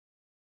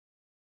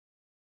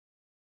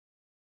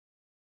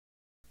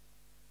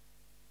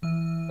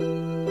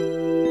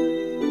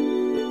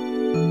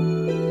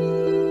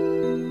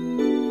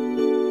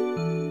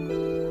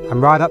I'm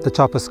right up the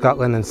top of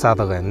Scotland and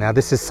Sutherland. Now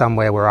this is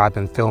somewhere where I've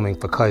been filming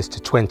for close to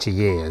 20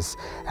 years,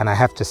 and I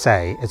have to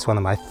say it's one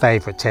of my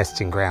favourite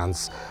testing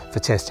grounds for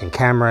testing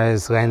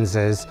cameras,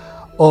 lenses,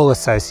 all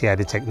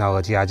associated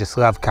technology. I just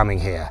love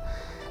coming here.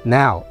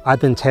 Now I've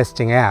been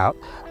testing out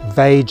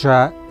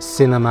Veydra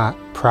Cinema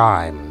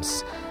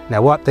Primes.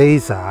 Now what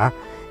these are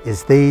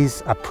is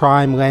these are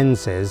prime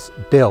lenses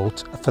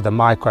built for the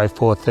Micro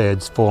Four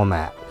Thirds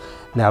format.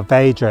 Now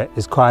Veydra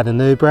is quite a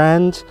new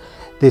brand.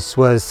 This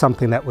was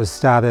something that was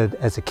started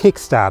as a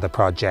Kickstarter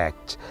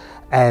project,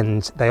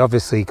 and they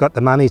obviously got the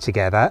money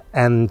together,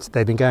 and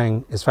they've been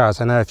going, as far as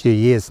I know, a few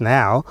years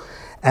now,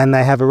 and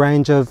they have a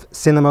range of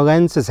cinema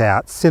lenses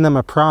out,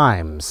 Cinema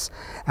Primes.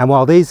 And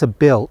while these are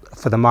built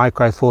for the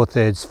Micro Four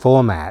Thirds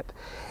format,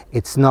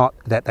 it's not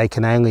that they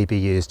can only be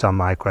used on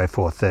Micro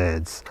Four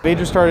Thirds.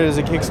 Veydra started as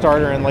a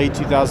Kickstarter in late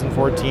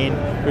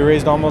 2014. We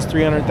raised almost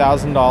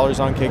 $300,000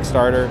 on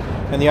Kickstarter,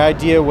 and the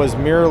idea was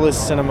mirrorless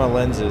cinema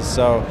lenses.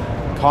 So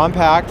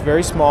compact,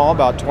 very small,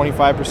 about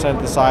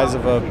 25% the size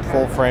of a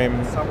full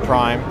frame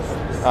prime.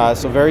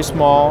 So very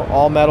small,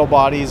 all metal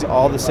bodies,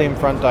 all the same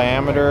front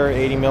diameter,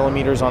 80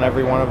 millimeters on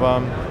every one of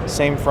them,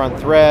 same front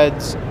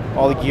threads,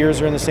 all the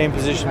gears are in the same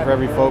position for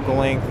every focal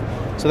length.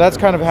 So that's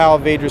kind of how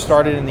Veydra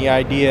started in the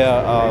idea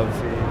of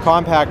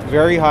compact,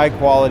 very high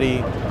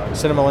quality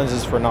cinema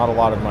lenses for not a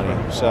lot of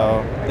money.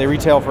 So they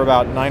retail for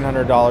about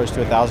 $900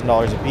 to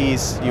 $1,000 a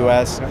piece,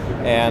 US,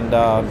 and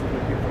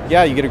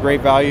yeah, you get a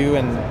great value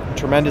and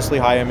tremendously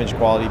high image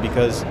quality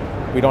because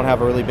we don't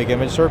have a really big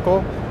image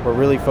circle. We're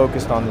really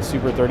focused on the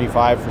Super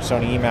 35 for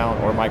Sony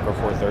E-mount or Micro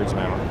Four Thirds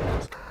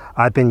mount.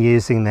 I've been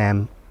using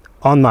them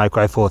on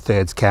Micro Four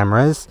Thirds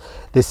cameras.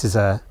 This is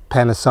a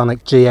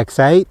Panasonic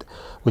GX8,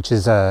 which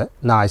is a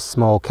nice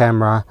small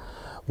camera,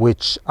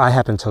 which I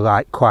happen to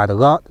like quite a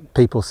lot.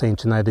 People seem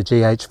to know the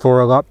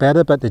GH4 a lot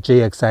better, but the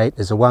GX8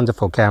 is a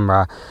wonderful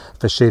camera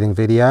for shooting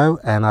video,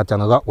 and I've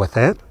done a lot with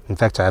it. In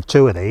fact, I have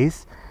two of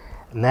these.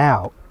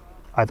 Now,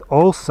 I've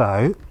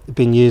also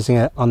been using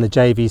it on the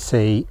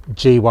JVC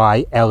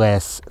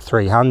GY-LS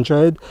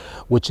 300,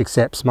 which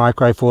accepts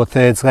Micro Four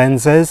Thirds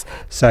lenses,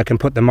 so I can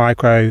put the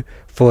Micro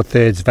Four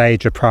Thirds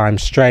Veydra Prime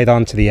straight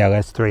onto the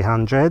LS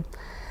 300.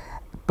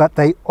 But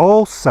they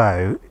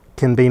also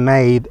can be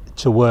made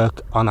to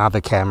work on other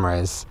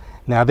cameras.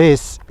 Now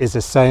this is a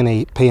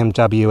Sony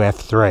PMW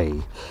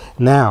F3.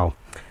 Now,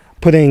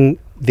 putting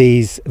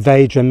these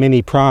Veydra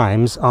Mini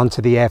Primes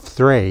onto the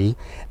F3,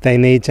 they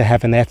need to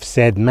have an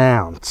FZ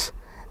mount.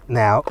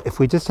 Now, if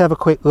we just have a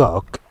quick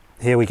look,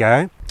 here we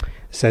go.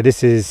 So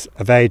this is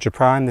a Veydra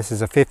Prime, this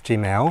is a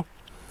 50mm,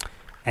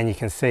 and you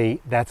can see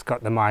that's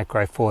got the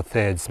Micro Four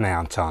Thirds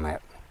mount on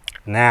it.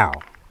 Now,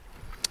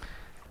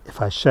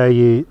 if I show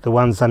you the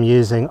ones I'm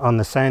using on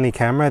the Sony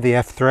camera, the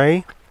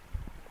F3,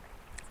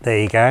 there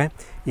you go.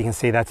 You can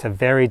see that's a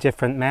very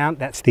different mount.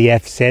 That's the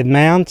FZ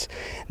mount.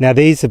 Now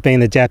these have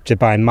been adapted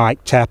by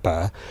Mike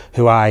Tapper,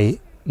 who I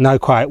know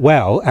quite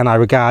well, and I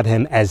regard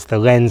him as the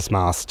lens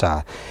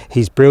master.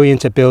 He's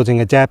brilliant at building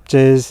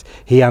adapters,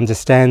 he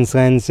understands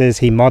lenses,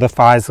 he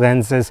modifies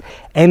lenses.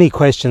 Any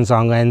questions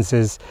on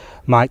lenses,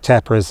 Mike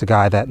Tapper is the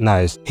guy that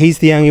knows. He's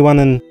the only one,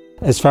 in,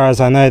 as far as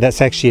I know,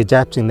 that's actually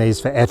adapting these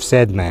for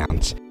FZ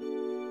mount.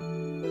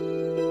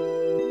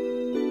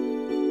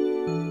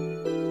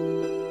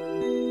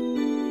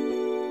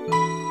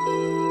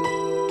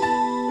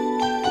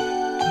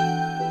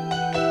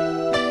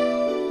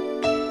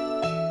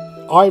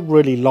 I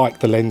really like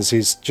the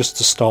lenses, just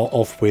to start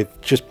off with,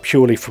 just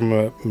purely from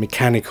a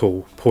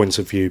mechanical point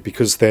of view,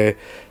 because they're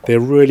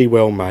really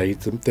well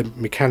made. The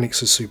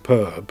mechanics are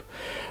superb,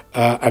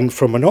 and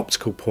from an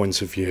optical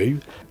point of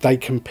view, they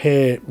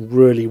compare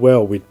really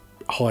well with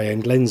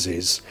high-end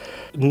lenses.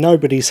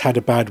 Nobody's had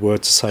a bad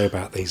word to say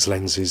about these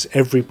lenses.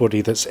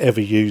 Everybody that's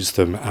ever used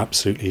them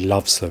absolutely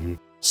loves them.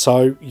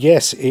 So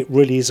yes, it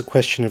really is a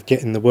question of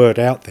getting the word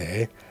out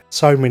there.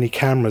 So many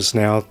cameras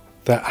now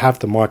that have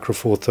the Micro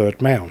Four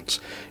Thirds mount.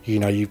 You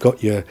know, you've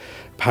got your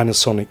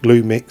Panasonic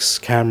Lumix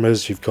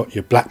cameras, you've got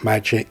your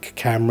Blackmagic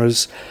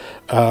cameras,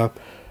 and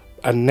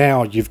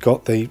now you've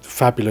got the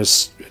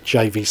fabulous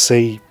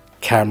JVC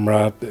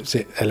camera, is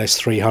it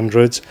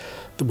LS300,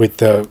 with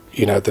the,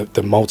 you know,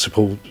 the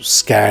multiple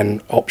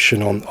scan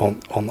option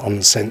on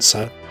the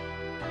sensor.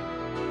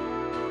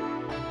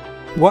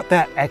 What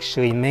that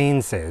actually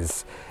means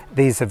is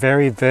these are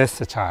very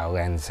versatile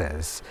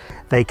lenses.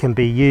 They can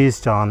be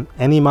used on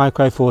any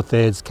Micro Four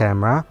Thirds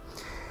camera.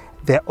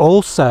 They're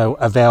also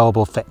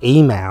available for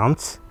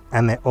E-mount,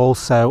 and they're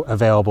also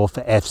available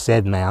for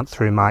FZ mount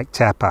through Mike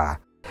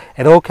Tapper.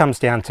 It all comes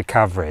down to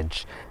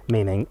coverage,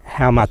 meaning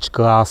how much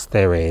glass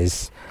there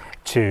is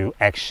to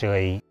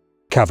actually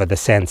cover the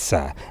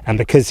sensor. And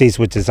because these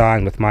were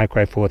designed with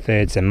Micro Four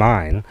Thirds in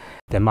mind,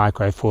 they're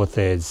Micro Four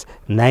Thirds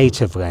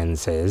native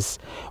lenses.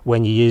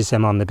 When you use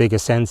them on the bigger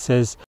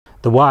sensors,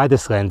 the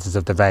widest lenses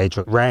of the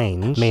Veydra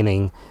range,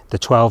 meaning the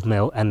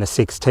 12mm and the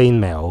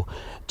 16mm,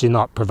 do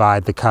not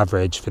provide the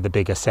coverage for the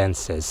bigger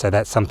sensors, so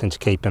that's something to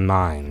keep in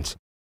mind.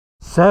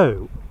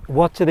 So,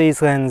 what do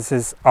these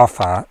lenses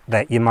offer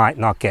that you might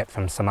not get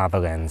from some other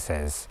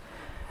lenses?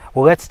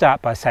 Well, let's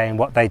start by saying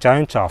what they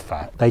don't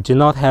offer. They do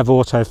not have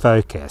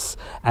autofocus,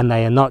 and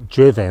they are not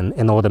driven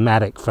in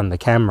automatic from the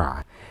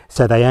camera.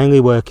 So they only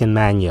work in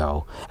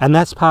manual, and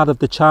that's part of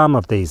the charm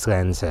of these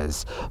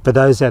lenses. For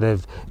those that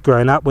have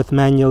grown up with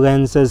manual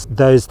lenses,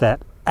 those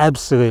that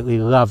absolutely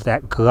love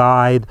that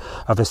glide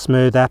of a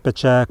smooth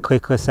aperture,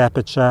 clickless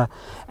aperture,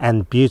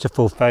 and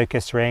beautiful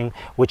focus ring,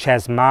 which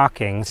has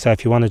markings, so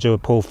if you want to do a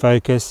pull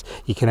focus,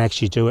 you can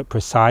actually do it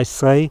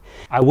precisely.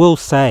 I will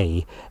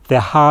say they're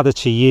harder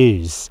to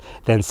use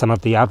than some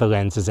of the other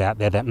lenses out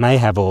there that may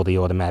have all the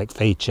automatic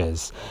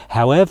features.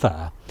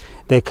 However,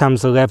 there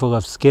comes a level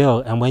of skill,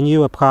 and when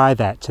you apply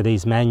that to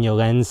these manual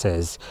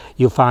lenses,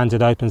 you'll find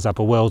it opens up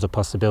a world of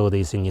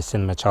possibilities in your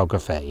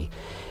cinematography.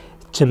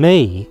 To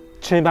me,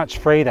 too much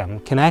freedom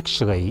can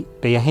actually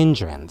be a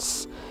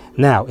hindrance.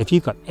 Now, if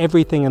you've got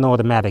everything in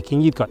automatic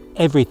and you've got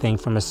everything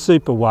from a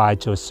super wide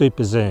to a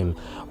super zoom,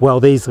 well,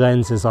 these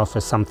lenses offer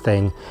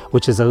something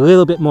which is a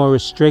little bit more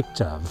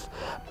restrictive,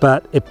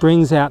 but it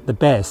brings out the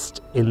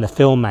best in the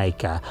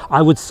filmmaker.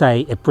 I would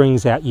say it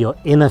brings out your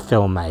inner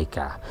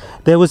filmmaker.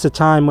 There was a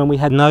time when we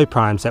had no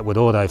primes that would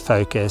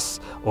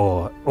autofocus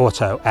or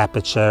auto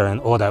aperture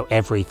and auto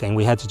everything.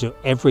 We had to do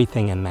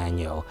everything in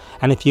manual.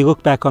 And if you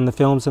look back on the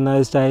films in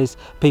those days,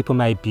 people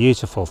made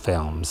beautiful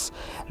films.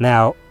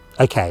 Now,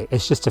 okay,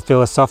 it's just a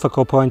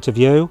philosophical point of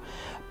view,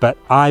 but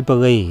I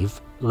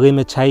believe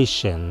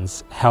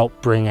limitations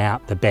help bring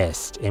out the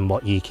best in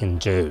what you can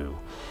do.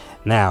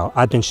 Now,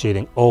 I've been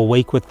shooting all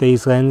week with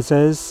these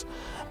lenses,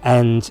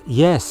 and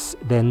yes,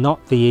 they're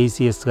not the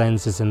easiest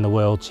lenses in the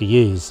world to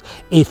use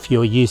if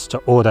you're used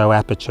to auto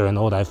aperture and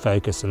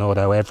autofocus and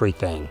auto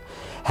everything.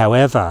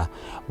 However,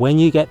 when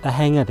you get the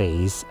hang of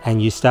these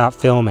and you start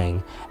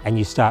filming and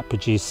you start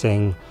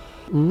producing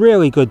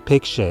really good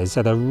pictures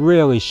that are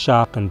really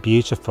sharp and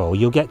beautiful,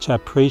 you'll get to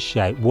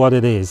appreciate what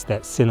it is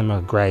that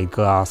cinema grade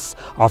glass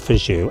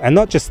offers you, and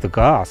not just the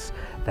glass,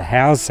 the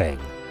housing.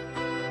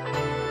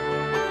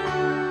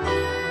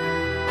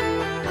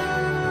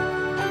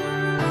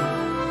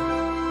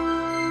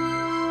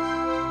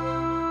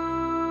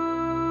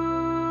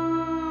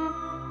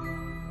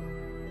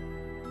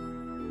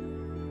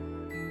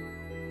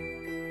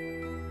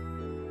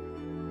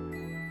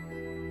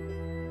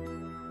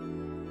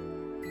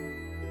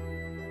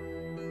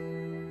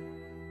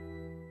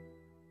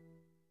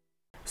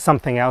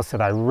 Something else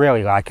that I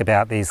really like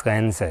about these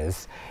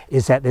lenses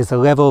is that there's a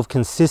level of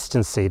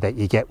consistency that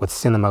you get with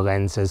cinema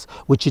lenses,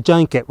 which you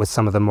don't get with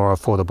some of the more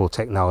affordable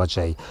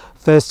technology.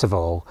 First of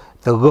all,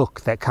 the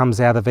look that comes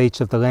out of each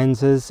of the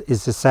lenses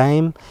is the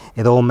same.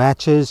 It all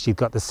matches. You've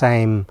got the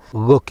same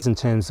look in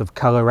terms of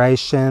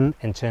coloration,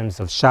 in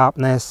terms of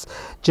sharpness.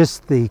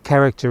 Just the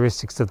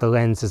characteristics of the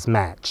lenses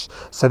match.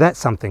 So that's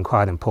something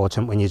quite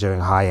important when you're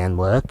doing high-end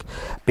work.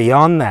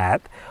 Beyond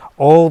that,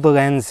 all the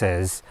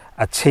lenses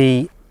are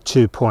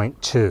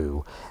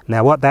T2.2.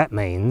 Now what that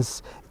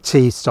means,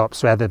 T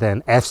stops rather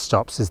than F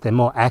stops, is they're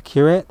more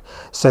accurate,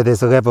 so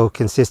there's a level of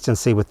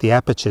consistency with the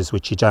apertures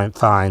which you don't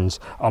find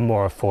on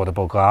more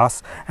affordable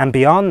glass. And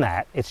beyond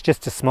that, it's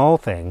just a small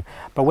thing,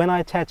 but when I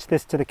attach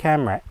this to the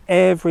camera,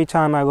 every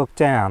time I look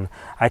down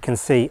I can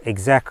see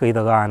exactly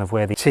the line of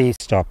where the T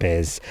stop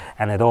is,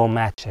 and it all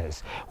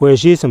matches.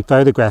 Whereas using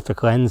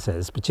photographic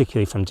lenses,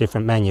 particularly from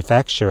different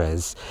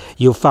manufacturers,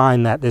 you'll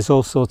find that there's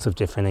all sorts of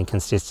different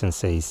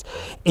inconsistencies.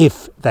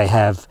 If they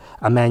have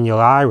a manual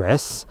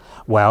iris,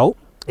 well,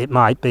 it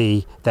might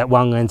be that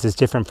one lens is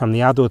different from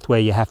the other with where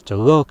you have to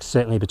look,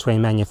 certainly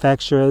between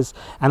manufacturers,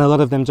 and a lot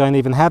of them don't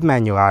even have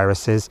manual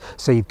irises,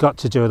 so you've got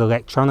to do it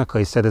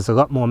electronically, so there's a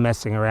lot more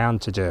messing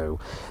around to do.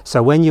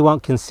 So when you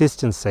want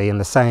consistency in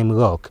the same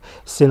look,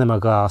 cinema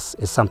glass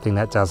is something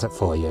that does it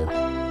for you.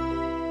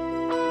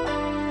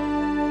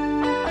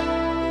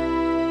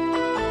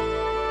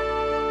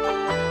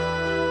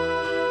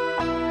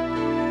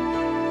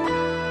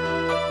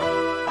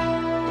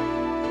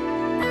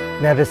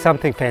 Now there's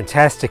something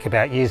fantastic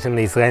about using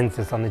these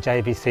lenses on the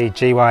JVC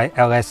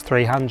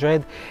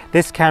GY-LS300.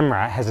 This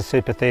camera has a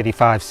Super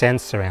 35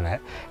 sensor in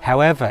it.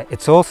 However,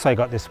 it's also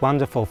got this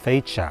wonderful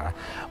feature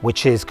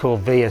which is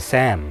called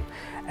VSM.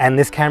 And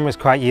this camera is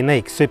quite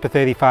unique, Super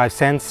 35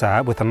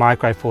 sensor with a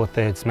micro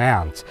 4/3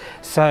 mount.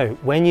 So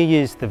when you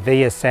use the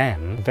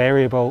VSM,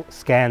 variable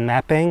scan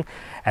mapping,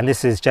 and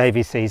this is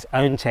JVC's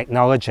own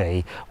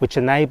technology, which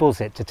enables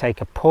it to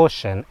take a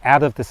portion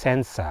out of the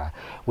sensor,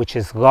 which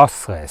is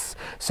lossless.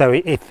 So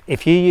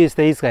if you use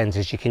these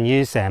lenses, you can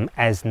use them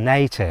as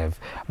native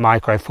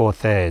micro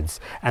 4/3,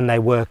 and they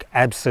work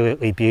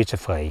absolutely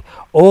beautifully.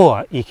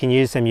 Or you can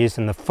use them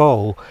using the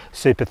full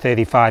Super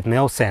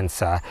 35mm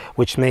sensor,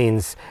 which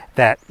means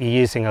that you're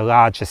using a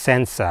larger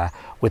sensor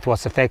with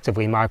what's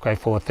effectively micro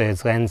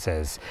 4/3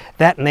 lenses.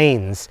 That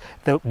means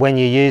that when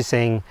you're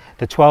using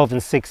the 12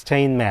 and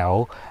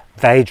 16mm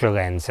Veydra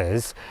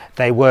lenses,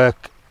 they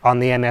work on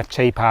the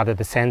MFT part of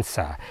the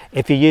sensor.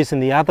 If you're using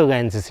the other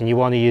lenses and you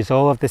want to use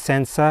all of the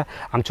sensor,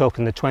 I'm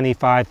talking the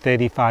 25,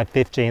 35,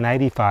 50 and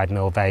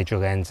 85mm Veydra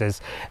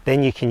lenses,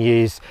 then you can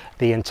use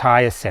the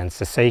entire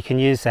sensor. So you can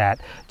use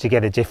that to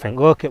get a different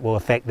look. It will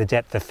affect the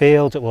depth of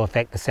field, it will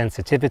affect the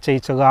sensitivity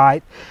to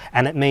light,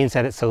 and it means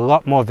that it's a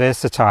lot more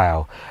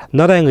versatile.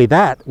 Not only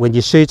that, when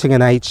you're shooting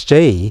an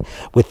HG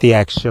with the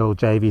actual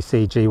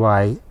JVC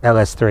GY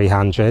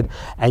LS300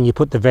 and you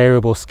put the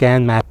variable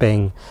scan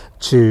mapping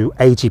to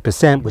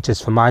 80%, which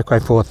is for micro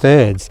four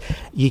thirds,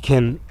 you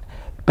can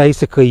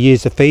basically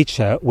use a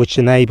feature which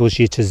enables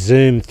you to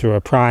zoom through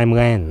a prime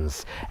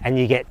lens, and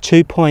you get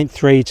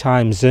 2.3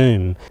 times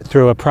zoom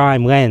through a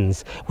prime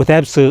lens with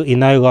absolutely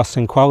no loss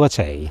in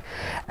quality.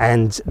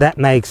 And that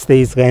makes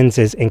these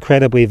lenses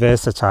incredibly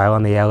versatile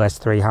on the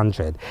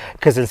LS300,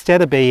 because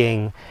instead of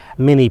being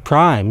mini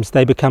primes,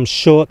 they become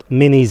short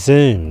mini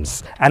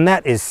zooms, and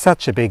that is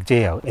such a big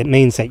deal. It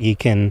means that you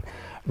can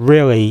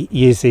really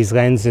use these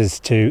lenses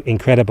to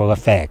incredible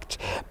effect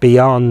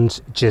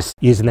beyond just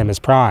using them as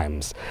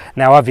primes.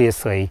 Now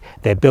obviously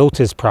they're built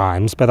as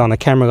primes, but on a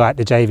camera like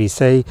the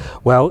JVC,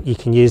 well, you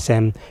can use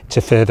them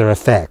to further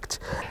effect.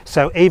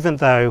 So even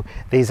though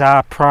these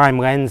are prime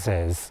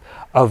lenses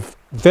of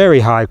very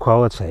high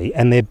quality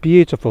and they're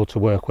beautiful to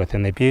work with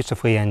and they're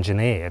beautifully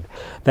engineered,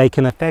 they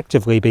can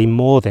effectively be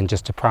more than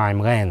just a prime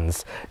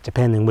lens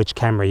depending which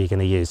camera you're going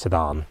to use it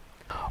on.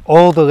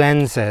 All the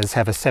lenses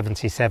have a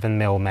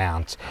 77mm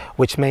mount,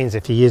 which means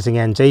if you're using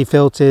ND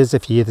filters,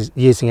 if you're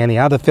using any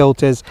other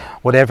filters,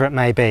 whatever it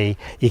may be,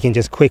 you can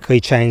just quickly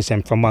change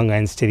them from one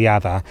lens to the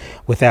other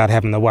without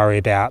having to worry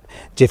about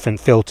different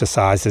filter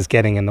sizes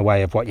getting in the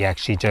way of what you're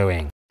actually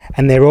doing.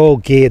 And they're all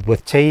geared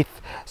with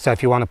teeth, so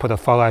if you want to put a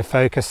follow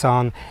focus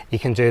on, you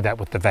can do that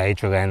with the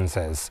Veydra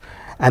lenses.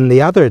 And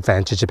the other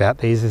advantage about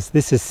these is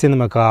this is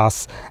cinema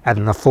glass at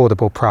an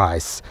affordable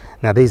price.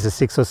 Now these are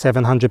 £600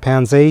 or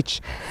 £700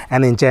 each,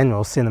 and in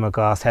general cinema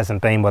glass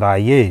hasn't been what I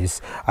use.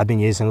 I've been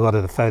using a lot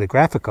of the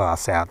photographic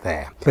glass out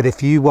there. But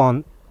if you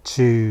want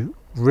to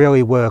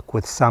really work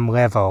with some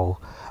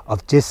level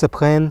of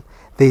discipline,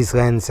 these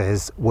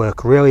lenses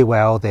work really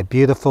well. They're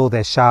beautiful,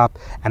 they're sharp,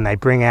 and they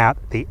bring out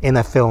the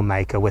inner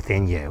filmmaker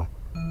within you.